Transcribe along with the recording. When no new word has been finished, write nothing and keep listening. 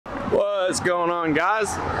What's going on, guys?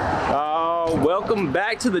 Welcome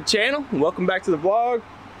back to the channel. Welcome back to the vlog.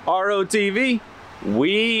 ROTV.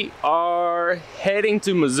 We are heading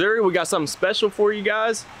to Missouri. We got something special for you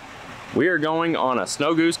guys. We are going on a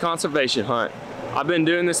snow goose conservation hunt. I've been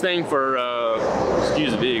doing this thing for,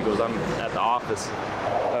 excuse the vehicles, I'm at the office.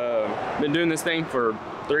 Been doing this thing for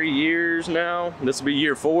 3 years now. This will be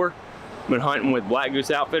year 4. Been hunting with Black Goose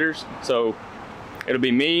Outfitters. So it'll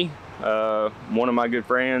be me, one of my good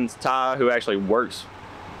friends, Ty, who actually works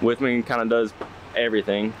with me and kind of does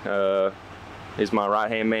everything. He's my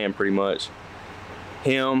right-hand man pretty much.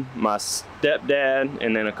 Him, my stepdad,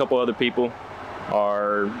 and then a couple other people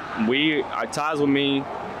are, Ty's with me.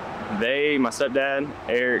 My stepdad,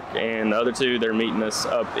 Eric, and the other two, they're meeting us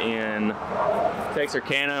up in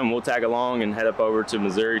Texarkana, and we'll tag along and head up over to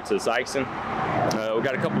Missouri to Sykeston. We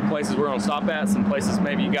got a couple places we're gonna stop at, some places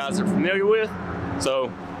maybe you guys are familiar with.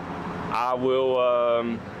 So I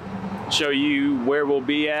will show you where we'll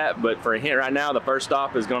be at, but for a hint right now, the first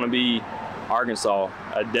stop is gonna be Arkansas,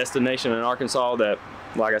 a destination in Arkansas that,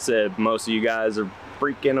 like I said, most of you guys are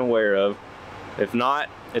freaking aware of. If not,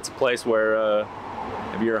 it's a place where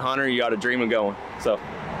if you're a hunter, you got a dream of going. So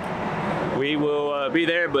we will be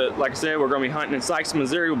there, but like I said, we're gonna be hunting in Sykeston,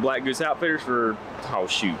 Missouri with Black Goose Outfitters for, oh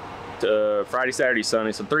shoot, Friday, Saturday,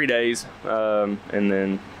 Sunday, so 3 days. And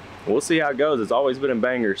then we'll see how it goes. It's always been in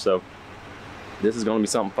bangers, so this is gonna be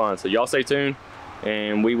something fun. So y'all stay tuned,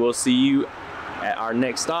 and we will see you at our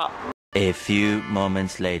next stop. A few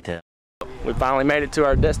moments later. We finally made it to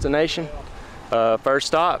our destination. First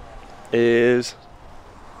stop is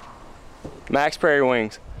Max Prairie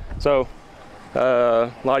Wings. So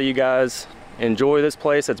a lot of you guys enjoy this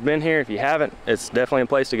place that's been here. If you haven't, it's definitely a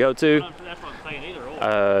place to go to.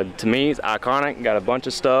 To me, it's iconic. Got a bunch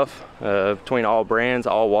of stuff between all brands,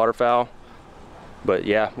 all waterfowl. But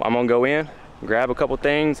yeah, I'm gonna go in, grab a couple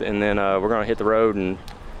things, and then we're gonna hit the road and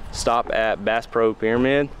stop at Bass Pro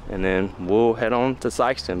Pyramid, and then we'll head on to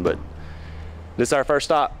Sykeston. But this is our first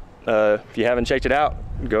stop. If you haven't checked it out,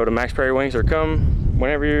 go to Max Prairie Wings, or come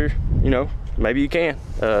whenever you're, maybe you can.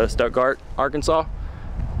 Stuttgart, Arkansas,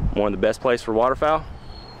 one of the best places for waterfowl.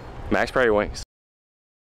 Max Prairie Wings.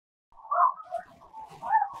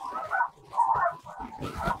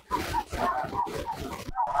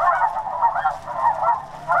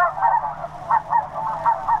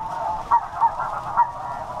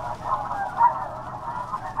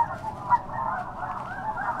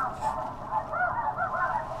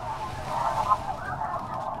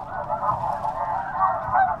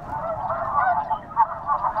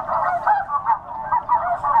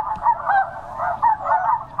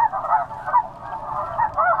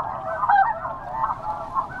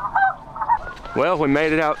 Well, we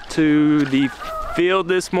made it out to the field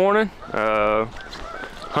this morning,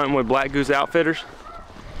 hunting with Black Goose Outfitters.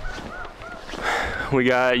 We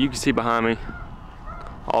got, you can see behind me,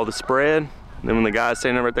 all the spread. Then when the guy's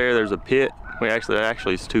standing right there, there's a pit.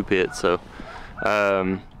 Actually it's 2 pits, so.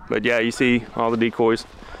 But yeah, you see all the decoys.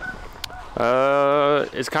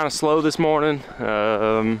 It's kind of slow this morning.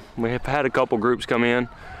 We have had a couple groups come in.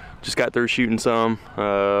 Just got through shooting some.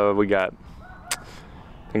 I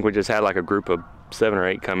think we just had like a group of 7 or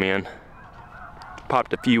 8 come in.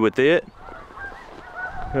 Popped a few with it.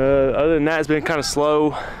 Other than that, it's been kind of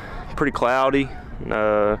slow, pretty cloudy.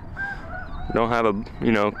 Don't have a,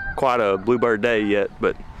 quite a bluebird day yet,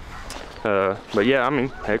 but yeah, I mean,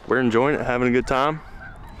 heck, we're enjoying it, having a good time.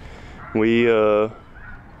 We out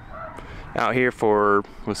here for,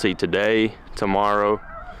 let's see, today, tomorrow,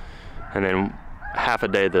 and then half a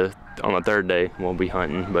day on the 3rd day we'll be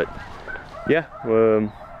hunting. But yeah,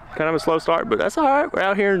 kind of a slow start, but that's all right. We're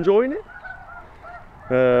out here enjoying it.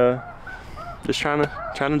 Just trying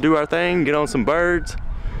to do our thing, get on some birds,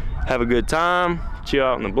 have a good time, chill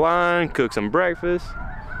out in the blind, cook some breakfast,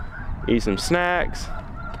 eat some snacks.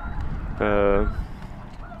 I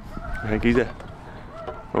think he's at,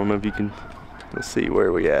 I don't know if you can, let's see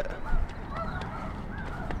where we at.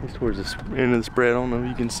 He's towards the end of the spread. I don't know if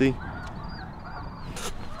you can see.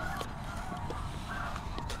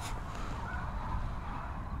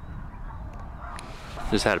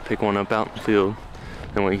 Just had to pick one up out in the field.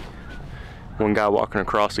 And one guy walking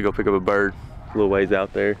across to go pick up a bird a little ways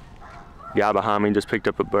out there. Guy behind me just picked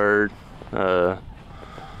up a bird. But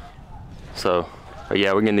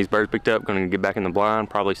yeah, we're getting these birds picked up, gonna get back in the blind,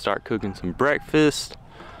 probably start cooking some breakfast.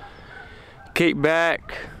 Kick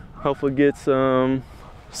back, hopefully get some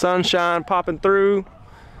sunshine popping through.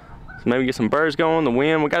 So maybe get some birds going. The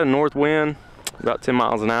wind, we got a north wind, about 10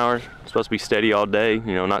 miles an hour. It's supposed to be steady all day,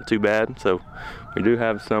 not too bad. So we do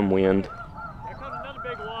have some wind. There comes another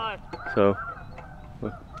big one. So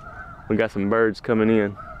we got some birds coming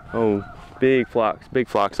in. Oh, big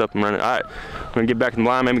flocks up and running. All right, we're gonna get back in the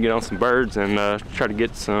line, maybe get on some birds and try to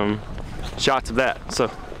get some shots of that. So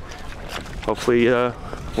hopefully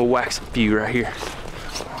we'll wax a few right here.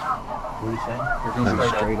 What do you say? You're going to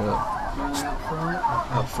straight up.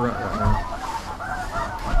 Up front right now.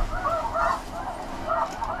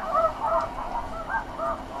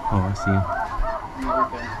 Oh, I see him.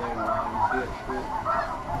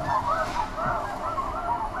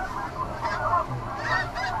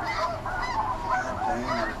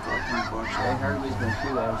 They heard he's gonna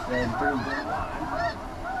shoot us, then through the line.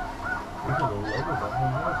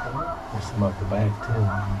 There's some up the back too.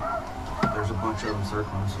 There's a bunch of them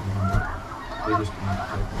circling, so they just can't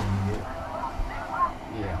take one yet.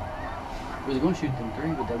 Yeah. We was gonna shoot them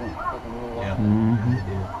three, but they went fucking roll off. Yeah. Oh, They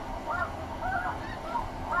did.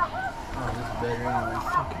 this is better anyway.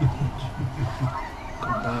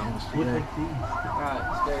 Alright,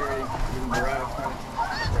 stay ready. You can drive.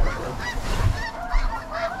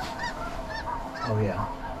 Oh yeah.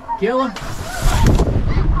 Kill him.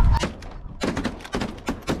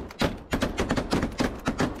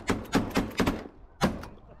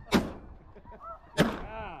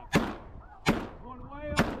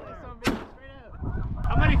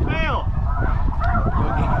 How many fail?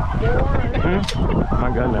 My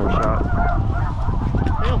gun never shot.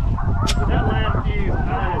 That last few,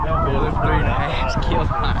 There's 3.5 killed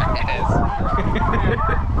my ass.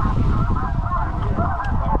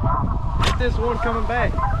 Get this one coming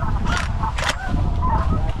back.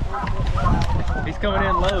 He's coming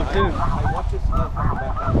in low too.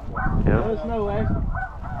 Yeah. Let us know, Ash.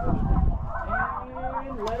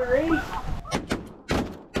 And let her eat.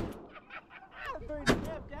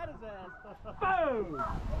 3.5 got his ass. Boom!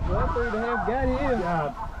 Well, 3.5 got him.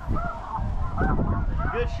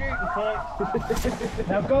 Good shooting, folks.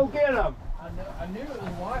 Now go get him. I knew it was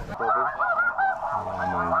white.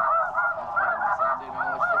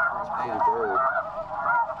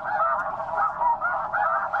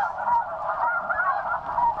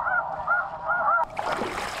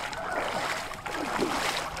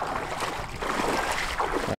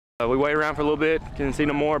 We waited around for a little bit, couldn't see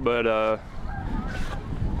no more, but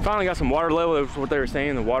finally got some water level. That was what they were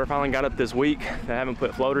saying. The water finally got up this week. They haven't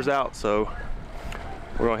put floaters out, so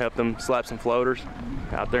we're gonna help them slap some floaters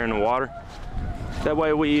out there in the water. That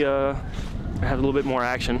way we have a little bit more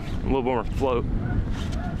action, a little more float,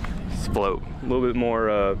 a little bit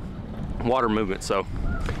more water movement. So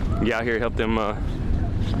get out here, help them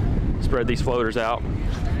spread these floaters out,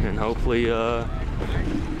 and hopefully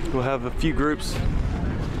we'll have a few groups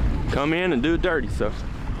come in and do it dirty. So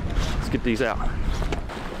let's get these out.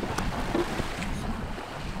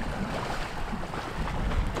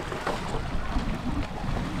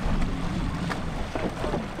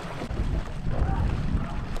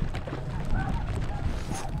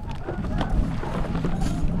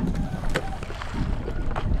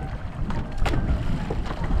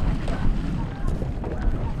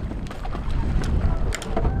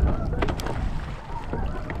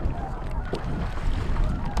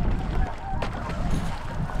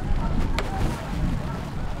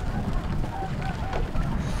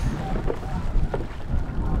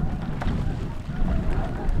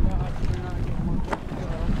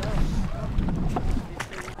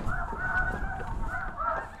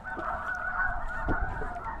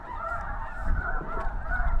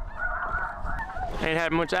 Ain't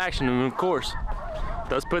having much action, and of course,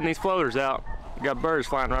 thus putting these floaters out, we got birds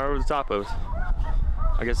flying right over the top of us.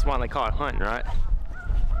 I guess that's why they call it hunting, right?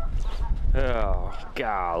 Oh,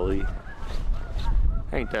 golly.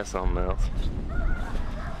 Ain't that something else?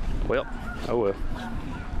 Well, oh well.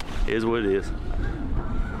 It is what it is.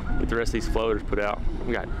 Get the rest of these floaters put out.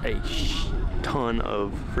 We got a ton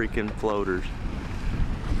of freaking floaters.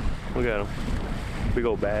 Look at them. Big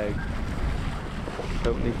old bag.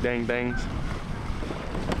 Open these dang bangs.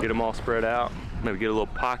 Get them all spread out. Maybe get a little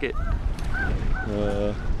pocket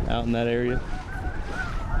out in that area.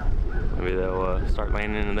 Maybe they'll start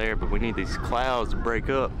landing in there, but we need these clouds to break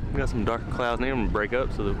up. We got some darker clouds, need them to break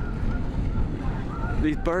up so that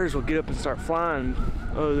these birds will get up and start flying,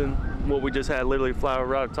 other than what we just had literally fly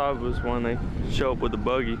right on top of us when they show up with the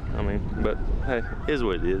buggy. I mean, but hey, it is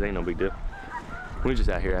what it is, ain't no big deal. We just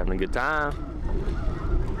out here having a good time.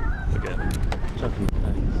 Look at it. Chunking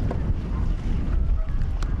things.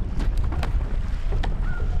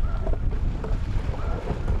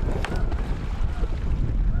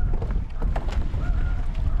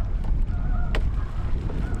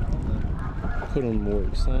 Put on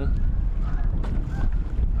work, son.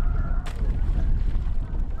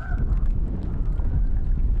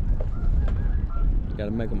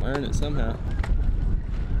 Gotta make them earn it somehow.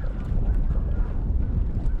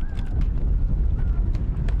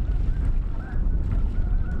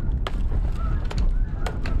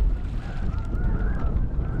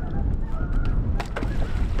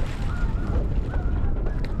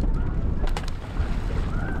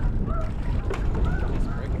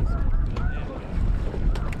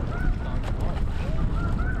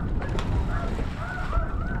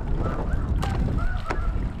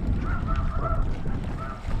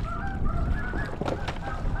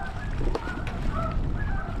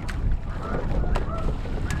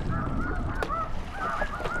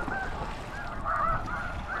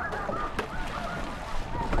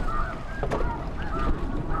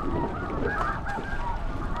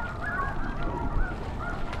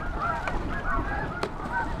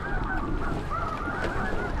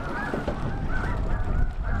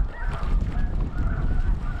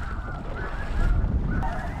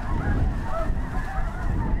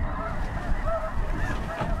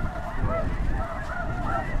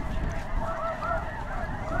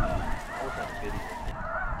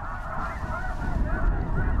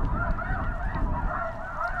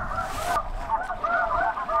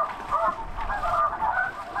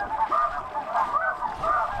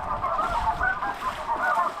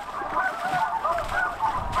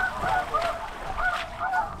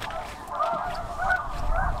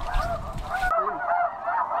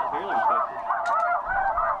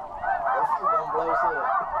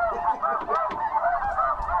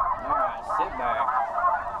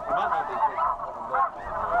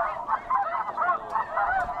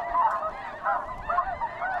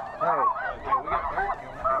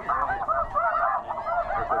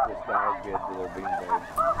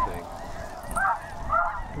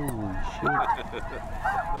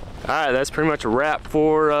 Alright, that's pretty much a wrap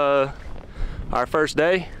for our first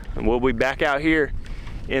day. And we'll be back out here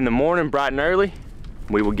in the morning, bright and early.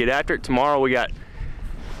 We will get after it. Tomorrow we got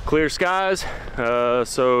clear skies,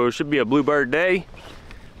 so it should be a bluebird day.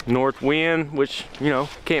 North wind, which, you know,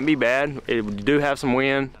 can't be bad. It do have some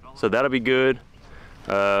wind, so that'll be good.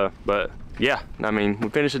 But yeah, I mean, we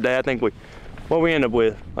finished the day. I think what we end up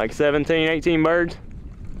with, like 17, 18 birds?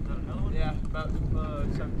 Yeah, about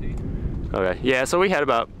 17. Okay, yeah, so we had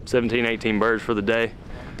about 17, 18 birds for the day.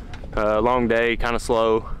 Long day, kind of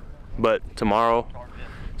slow, but tomorrow,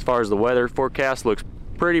 as far as the weather forecast, looks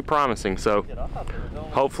pretty promising. So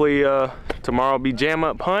hopefully tomorrow will be jam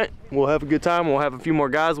up hunt. We'll have a good time. We'll have a few more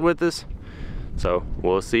guys with us. So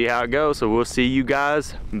we'll see how it goes. So we'll see you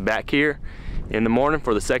guys back here in the morning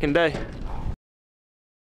for the second day.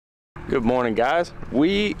 Good morning, guys.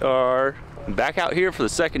 We are back out here for the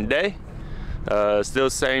second day. Still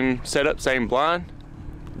same setup, same blind.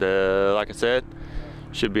 Like I said,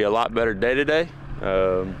 should be a lot better day today.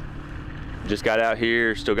 Just got out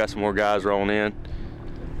here, still got some more guys rolling in.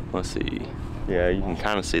 Let's see. Yeah, you can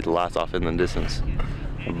kind of see the lights off in the distance.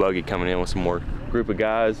 A buggy coming in with some more group of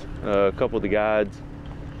guys, a couple of the guides.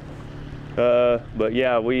 But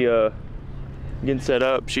yeah, we getting set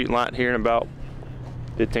up, shooting light here in about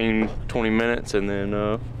 15, 20 minutes, and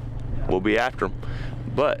then we'll be after them.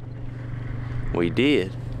 But we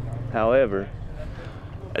did, however,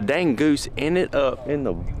 a dang goose ended up in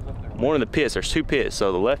one of the pits. There's two pits,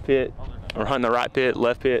 so the left pit, or hunting the right pit,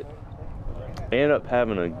 left pit, ended up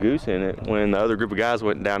having a goose in it when the other group of guys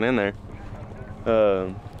went down in there.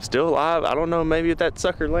 Still alive. I don't know, maybe if that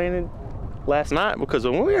sucker landed last night, because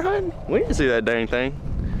when we were hunting, we didn't see that dang thing.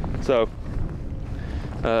 So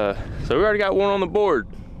we already got one on the board,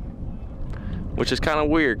 which is kind of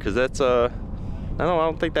weird, because that's I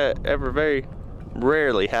don't think that ever very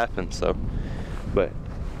rarely happens. So, but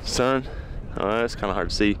sun, it's kind of hard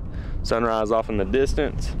to see. Sunrise off in the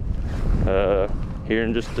distance. Here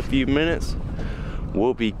in just a few minutes,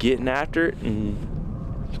 we'll be getting after it, and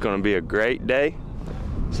it's going to be a great day.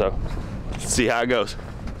 So, let's see how it goes.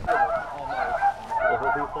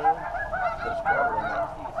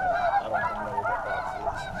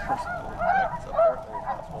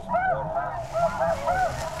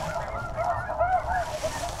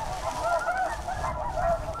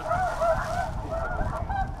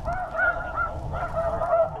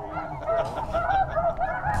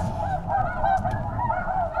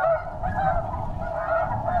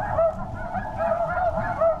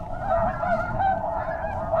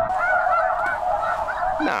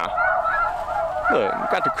 Nah. Look, we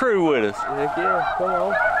got the crew with us. Heck yeah, come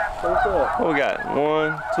on. What's up? What we got?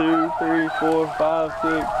 1, 2, 3, 4, 5,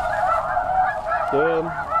 6,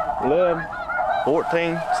 7, 11,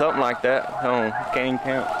 14, something like that. Hold on, can't even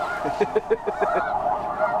count.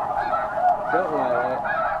 Something like that.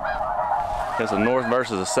 It's a north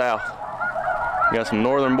versus a south. You got some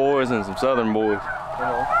northern boys and some southern boys.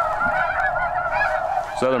 Come on.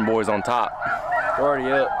 Southern boys on top. We're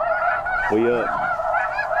already up. We up.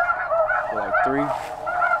 Like 3,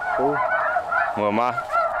 4. Well, my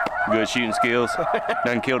good shooting skills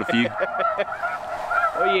done killed a few.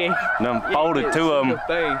 Oh yeah. Done folded 2 of them.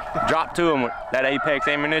 Thing. Dropped 2 of them with that Apex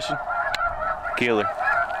ammunition. Killer.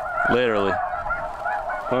 Literally.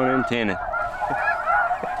 Pun intended.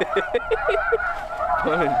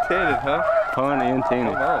 Pun intended, huh? Pun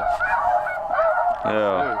intended. Come on.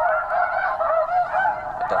 Yeah.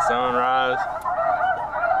 Got that sunrise.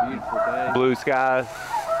 Beautiful day. Blue skies.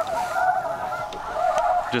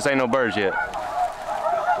 Just ain't no birds yet.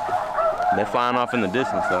 They're flying off in the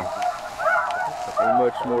distance though. Ain't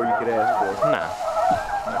much more you could ask for. Nah.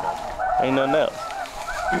 Ain't nothing else.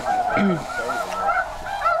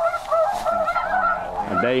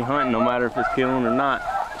 A day hunting, no matter if it's killing or not,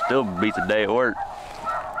 still beats a day at work.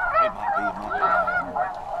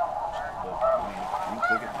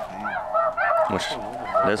 Which,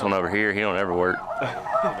 this one over here, he don't ever work.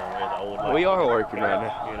 We are working right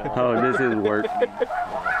now. Oh, this is work.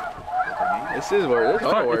 This is work. This is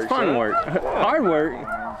hard work. It's fun work. Hard work.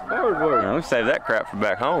 Hard work. Now, let's save that crap for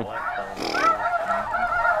back home.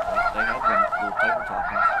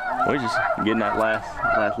 We're just getting that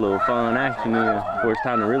last little fun action in before it's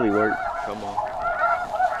time to really work. Come on.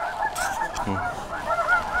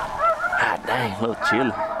 Ah, dang, a little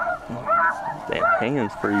chilly. Damn,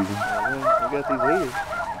 hands freezing. We got these heads.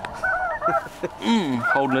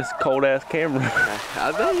 Holding this cold ass camera.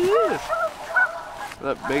 I bet it is.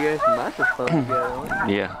 That big ass microphone you got on.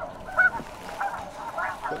 Yeah.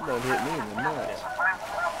 That done hit me in the nuts.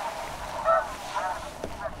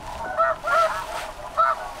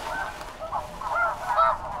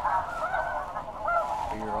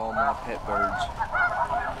 pet birds.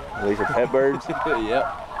 These are pet birds? Yep.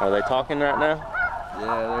 Are they talking right now?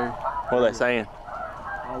 Yeah, What are they saying?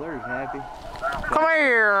 they're happy. Come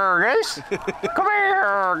here, Goose! Come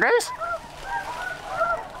here, Goose!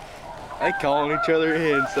 They calling each other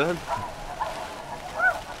in, son.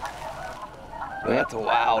 That's a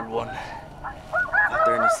wild one. Out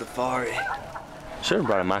there in the safari. Should have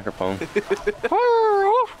brought a microphone.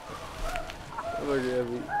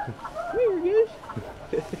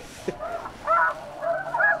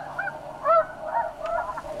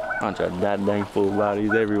 Bunch of that dang full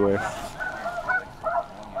bodies everywhere.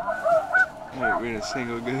 There ain't been a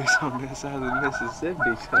single goose on this side of the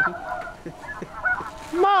Mississippi, son.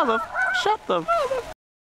 Mother, shut the.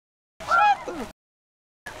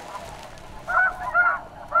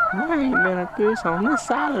 There ain't been a goose on this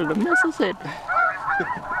side of the Mississippi.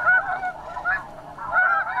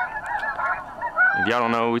 If y'all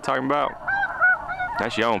don't know what we're talking about,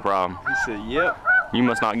 that's your own problem. He said, yep. You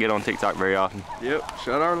must not get on TikTok very often. Yep,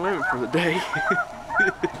 shut our limit for the day.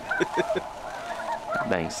 That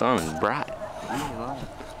dang sun is bright.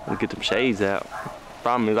 Let's get them shades out.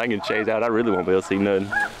 Problem is I get shades out, I really won't be able to see nothing.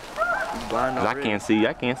 Blind I can't see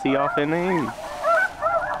off in there.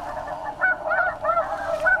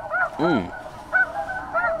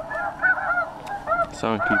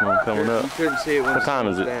 Sun keep on coming up. You couldn't see it when What time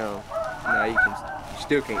is it? down. No, you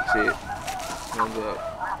still can't see it. Comes up.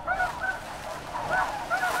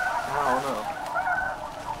 I don't know.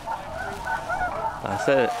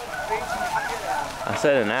 I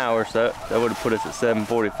said an hour, so that would have put us at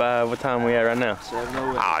 7:45. What time are we at right now?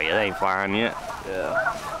 7:08. Oh yeah, they ain't flying yet.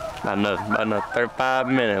 Yeah. About another 35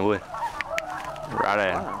 minutes. Right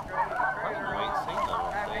at.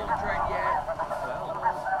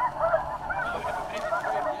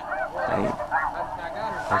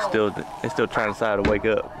 They still trying to decide to wake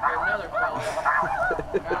up.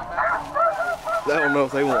 I don't know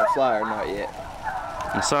if they want to fly or not yet.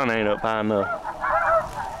 The sun ain't up high enough.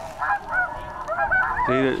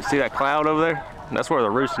 See that cloud over there? That's where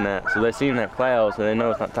they're roosting at. So they seen that cloud, so they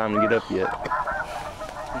know it's not time to get up yet.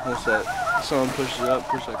 Once that sun pushes up,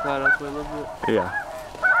 push that cloud out the way a little bit. Yeah.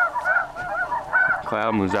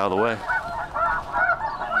 Cloud moves out of the way.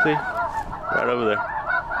 See? Right over there.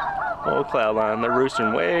 Old cloud line. They're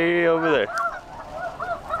roosting way over there.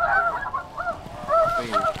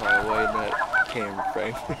 Fingers probably away in that camera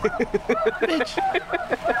frame. Bitch.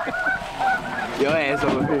 Your ass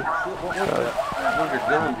over here. Where's your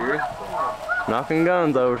gun, Gary? Knocking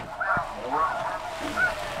guns over.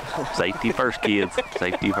 Safety first, kids.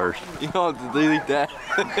 Safety first. You don't have to delete that.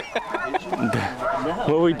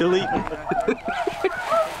 What are we deleting?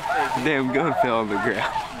 Damn gun fell on the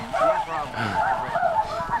ground.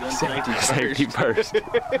 Safety first.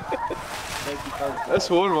 That's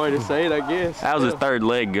one way to say it, I guess. That was his third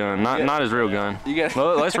leg gun, not his real gun. You got.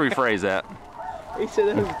 Well, let's rephrase that. He said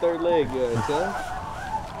that was his third leg gun, son.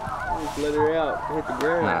 Just let her out, hit the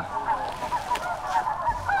ground. Nah.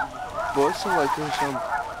 Boy, it seems like there's some.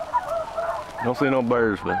 Don't see no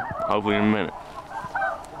birds, but hopefully in a minute.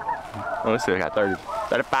 Oh, we still got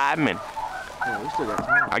 35 minutes. Yeah, we still got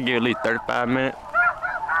time. I give it at least 35 minutes.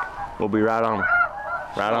 We'll be right on.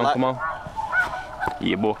 Right on, come on.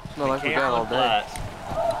 Yeah, boy. It's not like we got all day.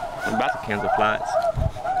 We're about to cancel flights.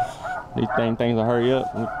 These things will hurry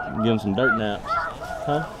up. We'll give them some dirt naps.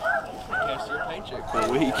 Huh? Catch their paycheck for a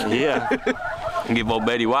week. Yeah. And give old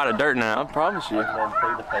Betty White a dirt I nap. promise you.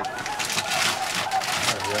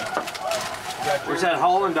 Where's that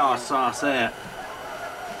Hollandaise sauce at?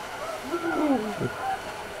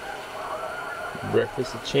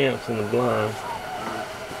 Breakfast of champs in the blind.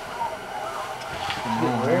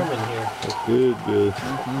 Getting warm in here. That's good.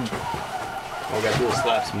 All we gotta do is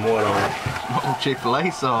slap some water on it. Oh,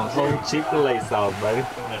 Chick-fil-A sauce. Oh, Chick-fil-A sauce, baby.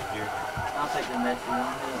 I'll take the messy one.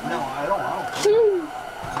 No, I don't.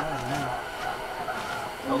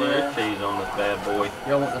 Oh, there's cheese on this bad boy.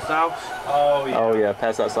 Y'all want the sauce? Oh, yeah. Oh yeah,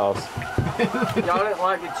 pass that sauce. Y'all didn't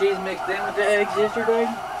like the cheese mixed in with the eggs yesterday?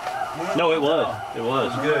 No, it was. It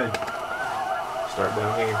was. Good. Start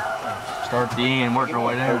down here. Start at the end, work our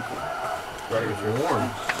way down. Right, it's warm.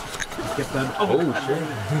 Oh shit.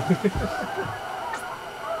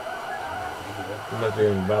 I'm not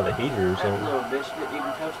there by the heater or That something. little bitch didn't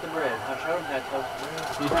even toast the bread. I showed him how to toast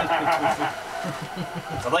the bread.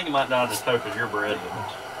 I think you might not have just toasted your bread.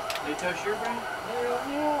 Did you toast your bread?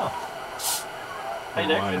 Yeah. Hey,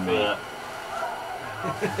 extra for that.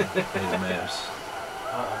 Made a mess.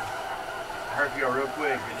 I heard you real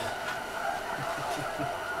quick.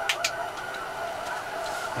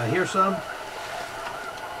 Here's some.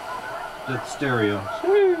 The stereo.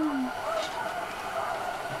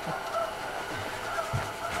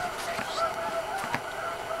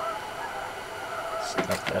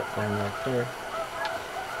 thing right there.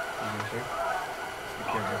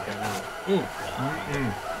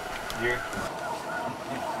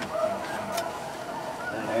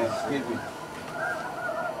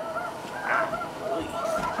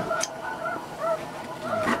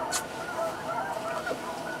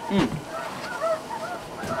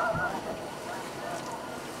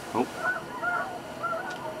 Oh.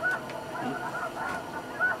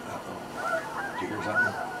 Jiggers on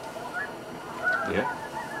them. Yeah.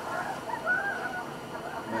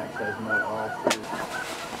 Max has mud all through.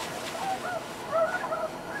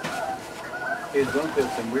 His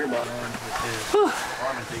unfits and weird behind with his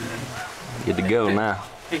farming season. Good to go now.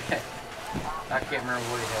 I can't remember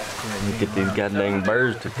what he had. Get these goddamn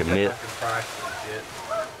birds to commit. Fucking prices and shit.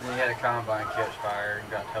 And he had a combine catch fire and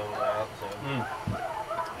got towed out, so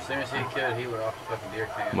as soon as he could, he went off the fucking deer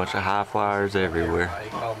camp. Bunch of high flyers everywhere. He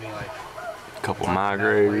called me like Couple later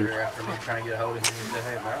migrators. after me trying to get a hold of him. He said,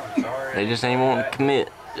 "Hey man, I'm sorry." They just ain't wanting to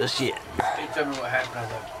commit just yet. He told me what happened. I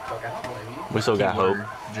was like, "Fuck, I don't blame you." We still got hope.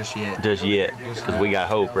 Just yet. Just yet. Because we got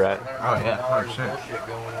hope, right? Oh, yeah, 100%. Bullshit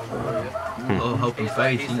going on for you. A little hope and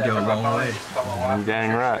faith, you can go a long way. You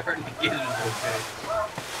dang right.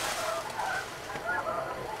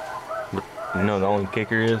 But you know the only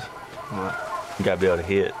kicker is? What? You gotta be able to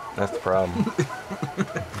hit. That's the problem.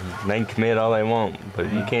 They can commit all they want, but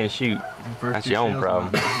if you can't shoot, that's your own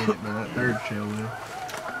problem. But that third shell will.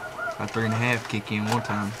 My 3.5 kick in one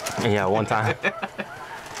time. Yeah, one time.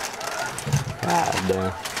 God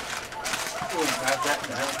damn.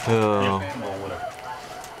 Oh.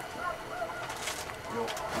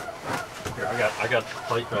 Here, I got the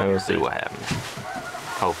plate right We'll see what happens.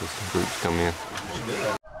 Hopefully some groups come in.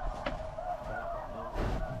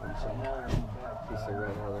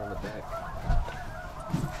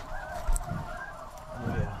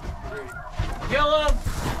 Kill him!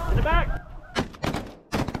 In the back!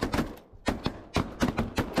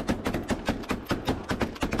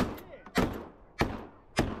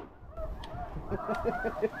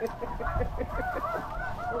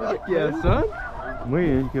 Yeah, son. We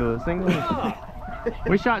didn't kill a single one.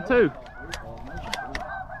 We shot 2.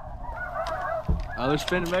 Oh, they're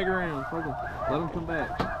spinning back around. Fuck 'em. Let them come back.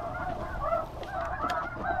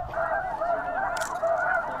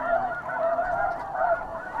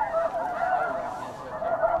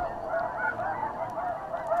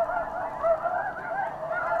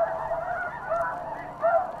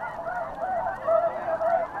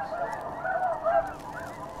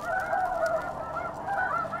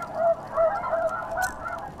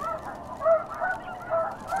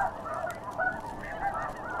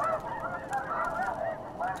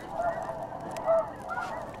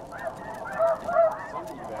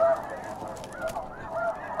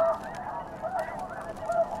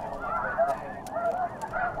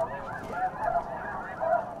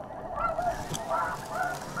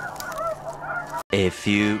 A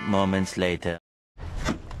few moments later.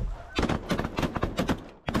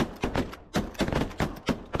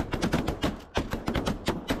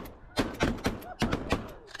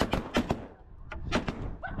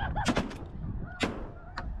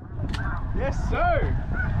 Yes, sir!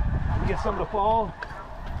 We get some to fall.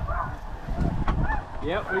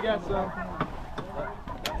 Yep, we got some.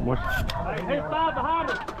 What? Hey, hit 5 behind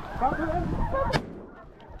us!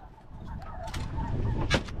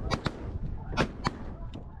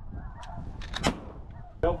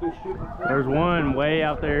 There's one way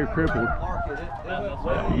out there crippled.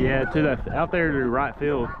 Yeah, to the out there to the right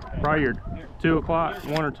field. Probably your 2 o'clock,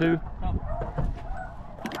 1 or 2.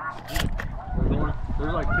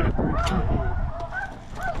 There's like 2 or 3.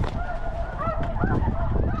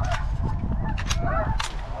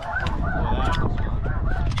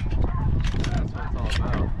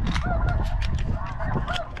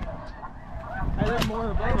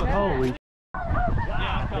 Holy.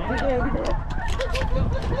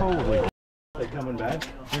 Holy. They coming back?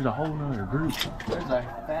 There's a whole nother group. There's a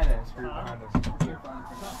fat ass group behind us.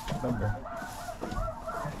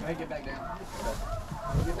 Hey, get back down.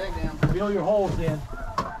 Get back down. Feel your holes in.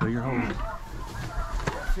 Fill your holes.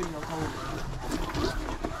 Feel those holes.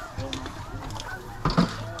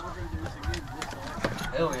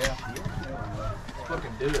 Hell yeah. Let's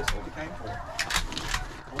fucking do this. What we came for.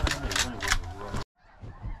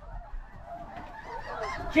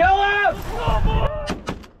 Kill him!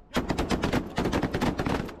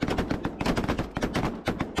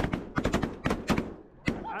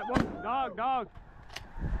 Dog.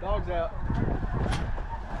 Dog's out.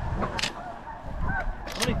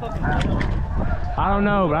 How many fucking kills? I don't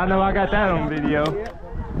know, but I know I got that on video. That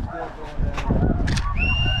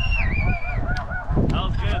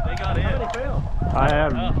was good. They got in. How many fell? I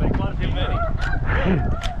have. Quite too many.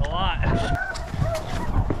 A lot. lot.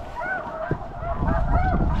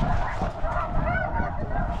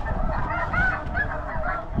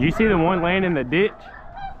 You see the one laying in the ditch?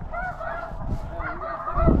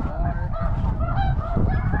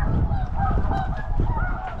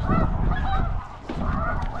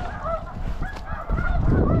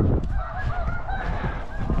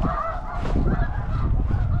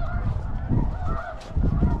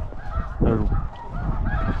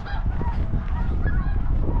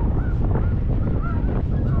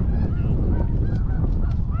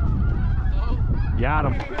 Got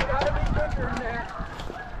him.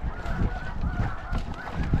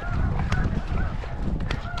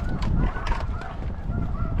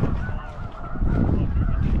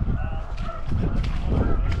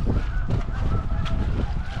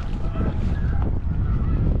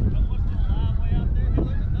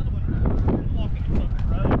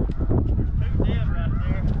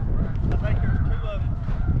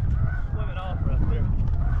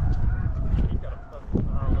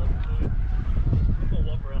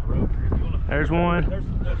 There's one.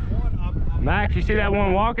 There's one. Max, you see that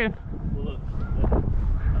one walking? Well, look,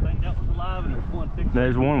 I think that was alive, and there's one picture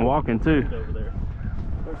There's one walking too. over there.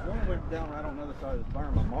 There's one went down right on the other side of this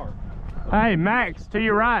barn, my mark. Hey, Max, to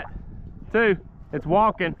your right, too. It's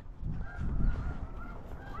walking.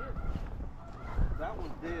 That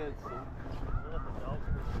one's dead, so.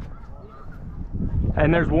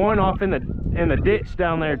 And there's one off in the ditch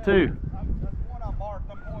down there too. That's one I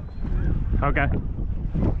marked. I'm going to. Okay.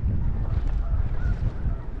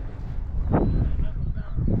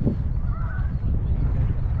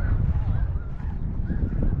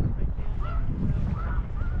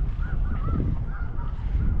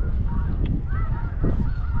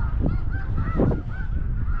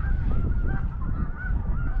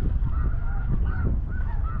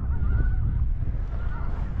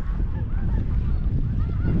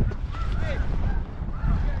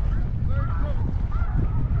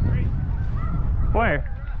 Where?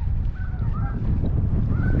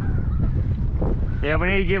 Yeah, we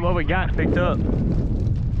need to get what we got picked up.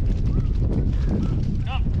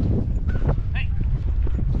 Hey.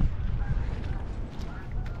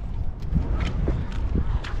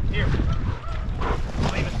 Here.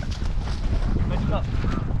 Leave it. Pick it up.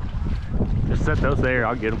 Just set those there,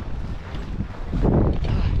 I'll get them.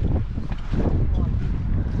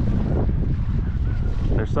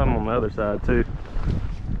 There's some on the other side too.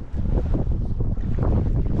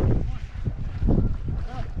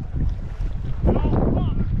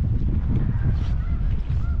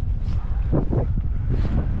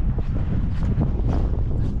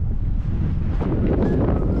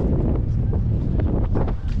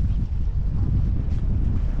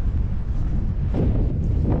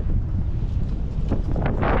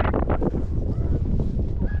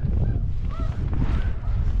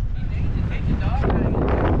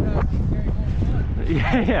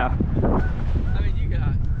 Yeah. How many you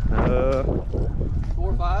got? 4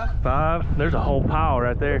 or 5? 5. There's a whole pile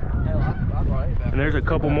right there. Hell, I brought 8 back. And there's a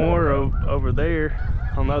couple more over there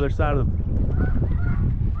on the other side of the...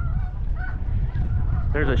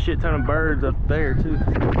 There's a shit ton of birds up there too.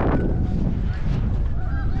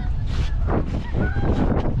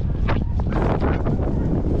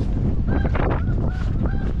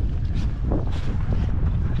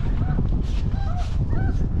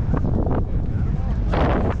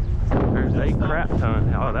 There's a crap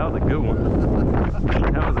ton. Oh, that was a good one.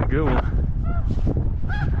 That was a good one.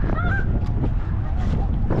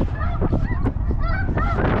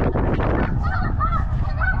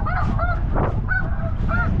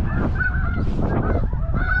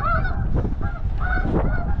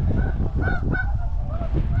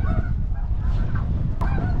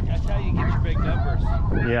 That's how you get your big numbers.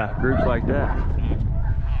 Yeah, groups like that.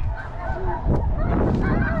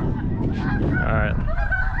 All right,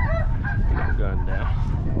 I'm going down.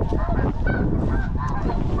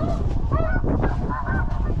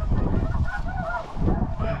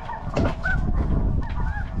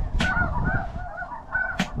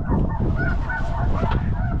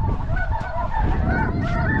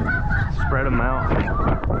 Spread them out.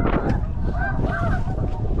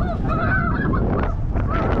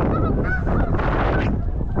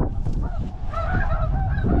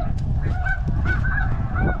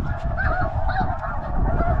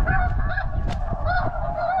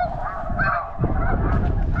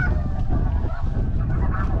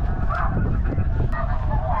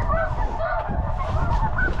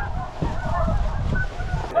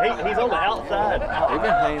 They've been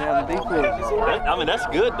hanging out in the decoys. I mean, that's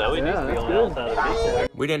good though. It needs to be on the outside of the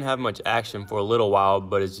beach. We didn't have much action for a little while,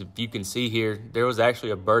 but as you can see here, there was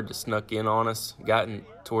actually a bird that snuck in on us, gotten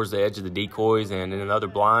towards the edge of the decoys, and in another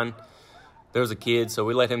blind, there was a kid, so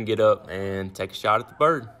we let him get up and take a shot at the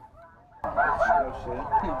bird. Hell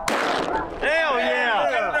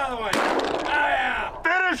yeah! Another one.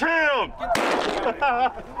 Finish him!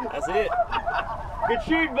 That's it. Good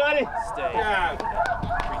shoot, buddy. Stay.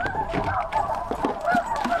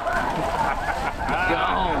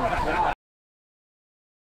 Gone.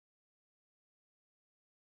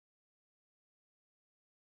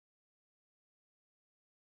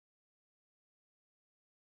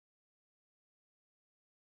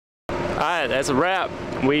 All right, that's a wrap.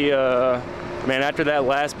 We, man, after that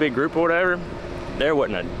last big group or whatever, there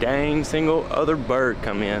wasn't a dang single other bird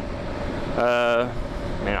come in.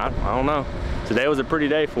 Man, I don't know. Today was a pretty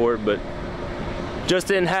day for it, but just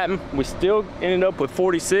didn't happen. We still ended up with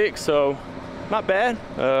 46, so not bad.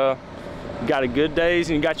 You got a good days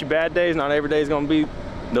and you got your bad days. Not every day is gonna be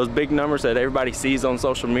those big numbers that everybody sees on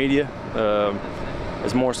social media.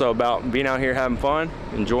 It's more so about being out here having fun,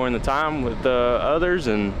 enjoying the time with others,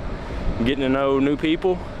 and getting to know new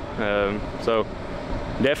people. So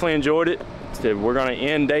definitely enjoyed it. So we're gonna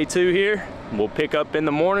end day 2 here. We'll pick up in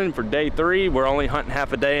the morning for day 3. We're only hunting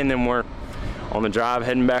half a day, and then we're on the drive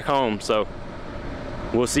heading back home. So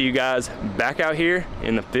we'll see you guys back out here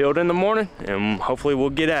in the field in the morning, and hopefully we'll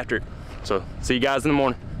get after it. So see you guys in the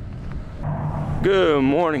morning. Good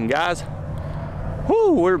morning, guys.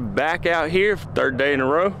 Woo, we're back out here for 3rd day in a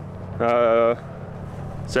row.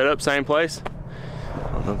 Set up same place.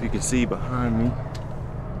 I don't know if you can see behind me.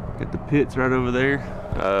 Got the pits right over there.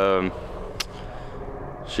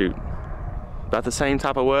 Shoot, about the same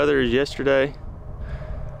type of weather as yesterday.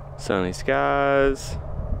 Sunny skies,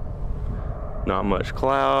 not much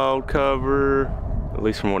cloud cover, at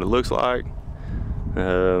least from what it looks like.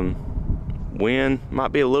 Wind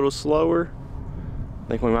might be a little slower. I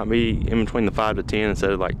think we might be in between the 5 to 10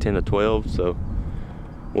 instead of like 10 to 12, so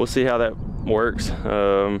we'll see how that works.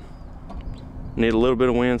 Need a little bit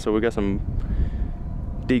of wind, so we got some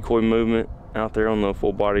decoy movement out there on the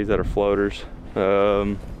full bodies that are floaters.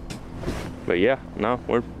 But yeah, no,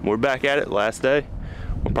 we're back at it. Last day.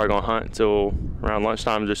 We're probably gonna hunt until around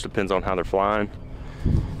lunchtime. Just depends on how they're flying,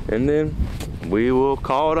 and then we will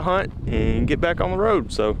call it a hunt and get back on the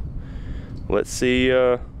road. So let's see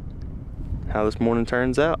how this morning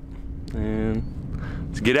turns out, and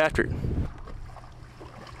let's get after it.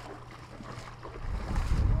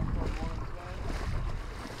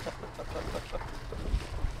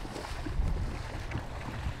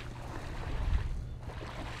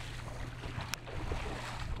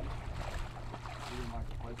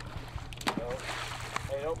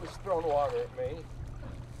 Hey, don't just throw water at me.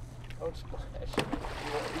 Don't splash.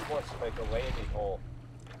 He wants to make a landing hole.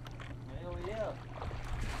 Hell yeah.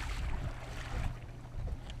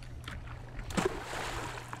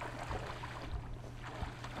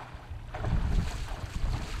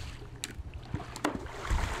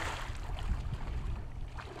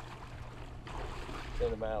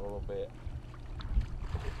 Send him out a little bit.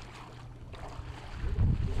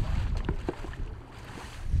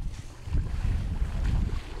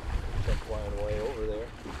 Flying away over there.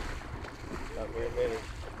 Not very many.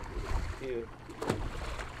 Few.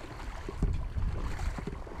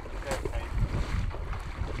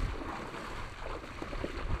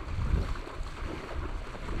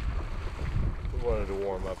 We wanted to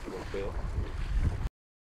warm up a little bit.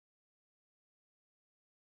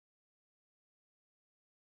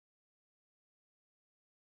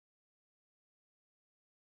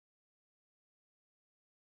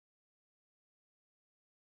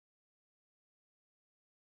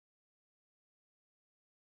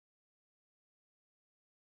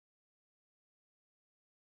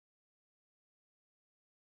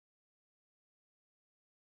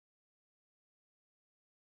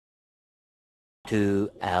 Two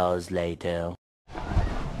hours later.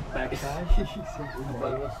 Backside?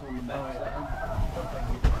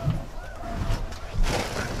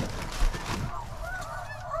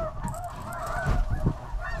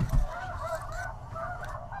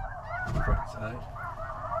 Front side.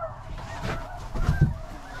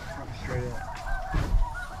 Straight up.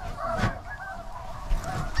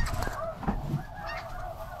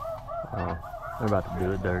 Oh, they're about to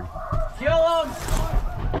do it dirty. Kill him!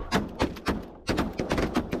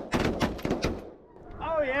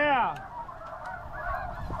 Oh yeah!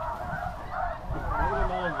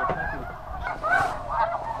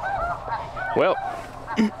 Well,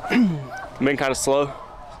 been kind of slow.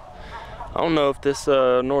 I don't know if this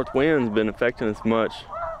north wind's been affecting us much.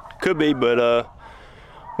 Could be, but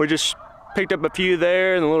we just picked up a few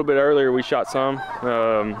there, and a little bit earlier we shot some.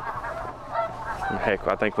 Heck,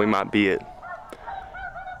 I think we might be at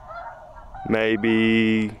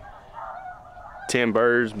maybe 10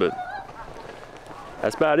 birds, but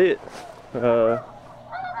that's about it.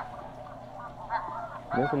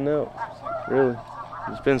 Nothing else, really.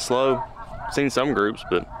 It's been slow. Seen some groups,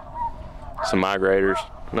 but some migrators,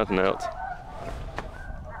 nothing else.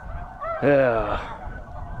 Yeah,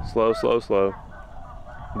 slow, slow, slow.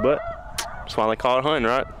 But it's finally caught a hunting,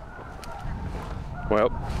 right? Well,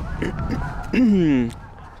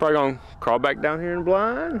 probably gonna crawl back down here in the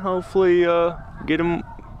blind. Hopefully get them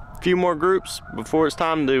a few more groups before it's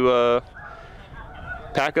time to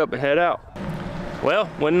pack up and head out. Well,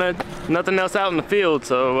 wasn't nothing else out in the field,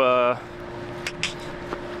 so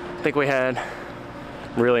I think we had,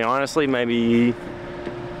 really honestly, maybe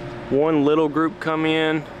one little group come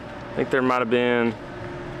in. I think there might have been,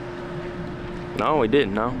 no, we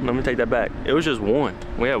didn't, no, let me take that back. It was just one.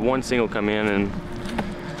 We had one single come in, and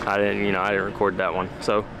I didn't record that one.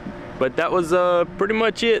 So, but that was pretty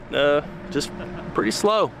much it. Just pretty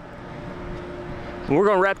slow. We're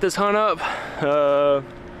gonna wrap this hunt up.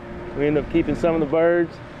 We end up keeping some of the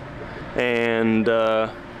birds, and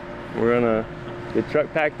we're gonna get the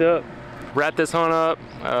truck packed up, wrap this hunt up,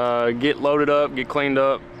 get loaded up, get cleaned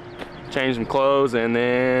up, change some clothes, and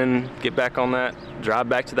then get back on that drive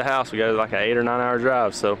back to the house. We got like an 8 or 9 hour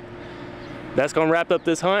drive, so that's gonna wrap up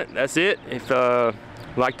this hunt. That's it. If you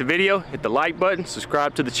liked the video, hit the like button,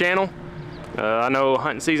 subscribe to the channel. I know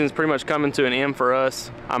hunting season's pretty much coming to an end for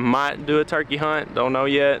us. I might do a turkey hunt, don't know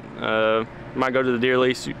yet. Might go to the deer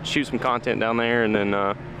lease, shoot some content down there, and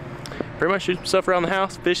then pretty much shoot some stuff around the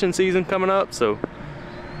house. Fishing season coming up, so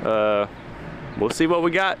we'll see what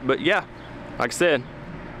we got. But yeah, like I said,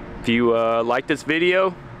 if you like this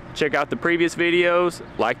video, check out the previous videos,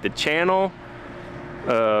 like the channel,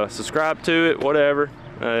 subscribe to it, whatever,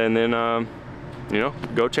 and then you know,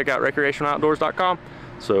 go check out recreationaloutdoors.com.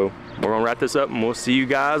 So we're gonna wrap this up, and we'll see you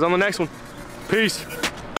guys on the next one. Peace.